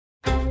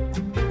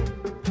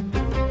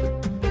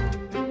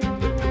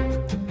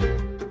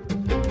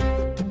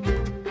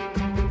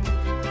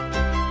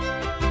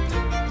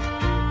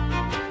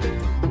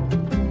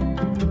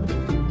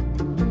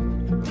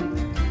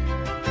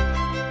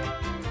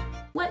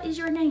What is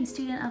your name,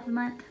 Student of the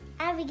Month?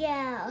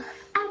 Abigail.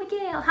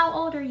 Abigail, how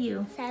old are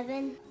you?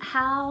 7.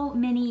 How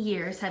many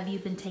years have you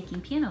been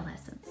taking piano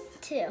lessons?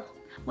 2.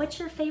 What's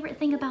your favorite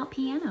thing about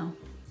piano?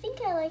 I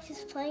think I like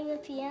just playing the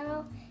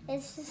piano.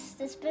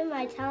 It's been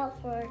my talent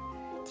for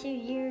 2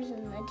 years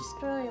and I just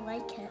really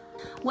like it.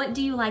 What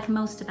do you like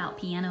most about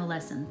piano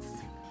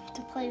lessons?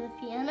 To play the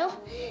piano.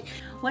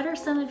 What are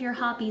some of your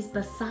hobbies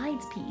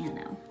besides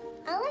piano?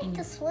 I like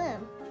to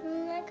swim.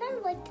 I kind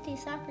of like to do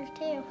soccer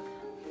too.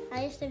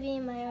 I used to be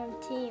in my own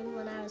team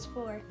when I was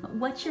 4.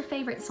 What's your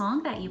favorite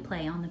song that you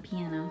play on the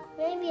piano?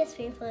 Maybe it's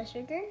Spoonful of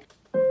Sugar.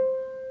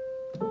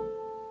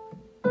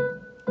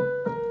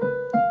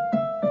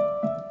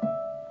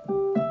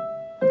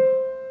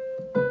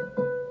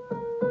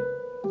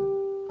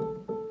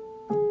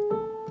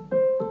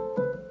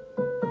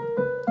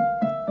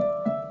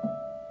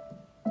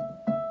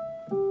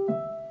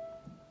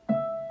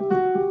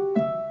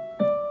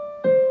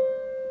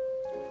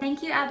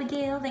 Thank you,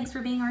 Abigail. Thanks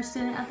for being our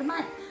Student of the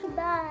Month.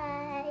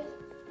 Bye.